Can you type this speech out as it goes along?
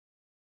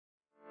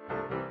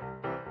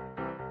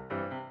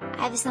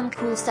I have some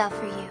cool stuff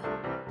for you.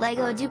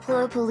 LEGO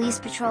DUPLO Police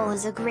Patrol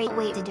is a great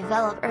way to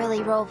develop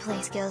early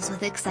roleplay skills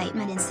with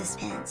excitement and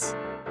suspense.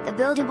 The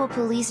buildable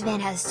police van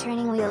has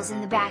turning wheels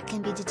in the back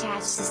and be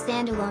detached to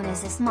stand alone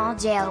as a small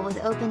jail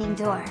with opening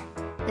door.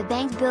 The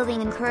bank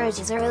building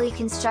encourages early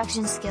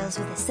construction skills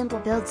with a simple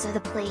build so the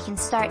play can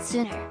start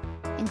sooner.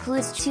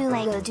 Includes 2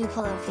 LEGO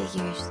DUPLO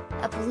figures,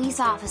 a police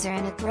officer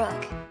and a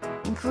crook.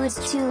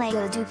 Includes 2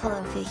 LEGO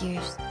DUPLO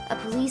figures, a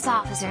police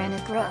officer and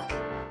a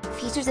crook.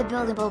 Features a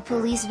buildable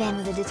police van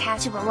with a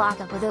detachable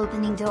lockup with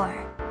opening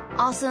door.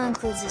 Also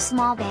includes a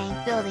small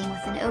bank building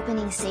with an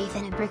opening safe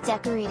and a brick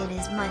decorated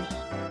as money.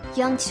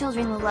 Young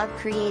children will love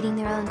creating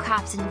their own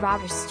cops and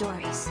robbers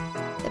stories.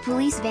 The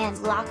police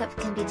van's lockup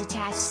can be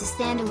detached to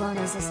stand alone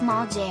as a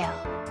small jail.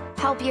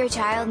 Help your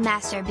child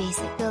master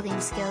basic building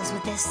skills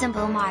with this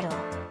simple model.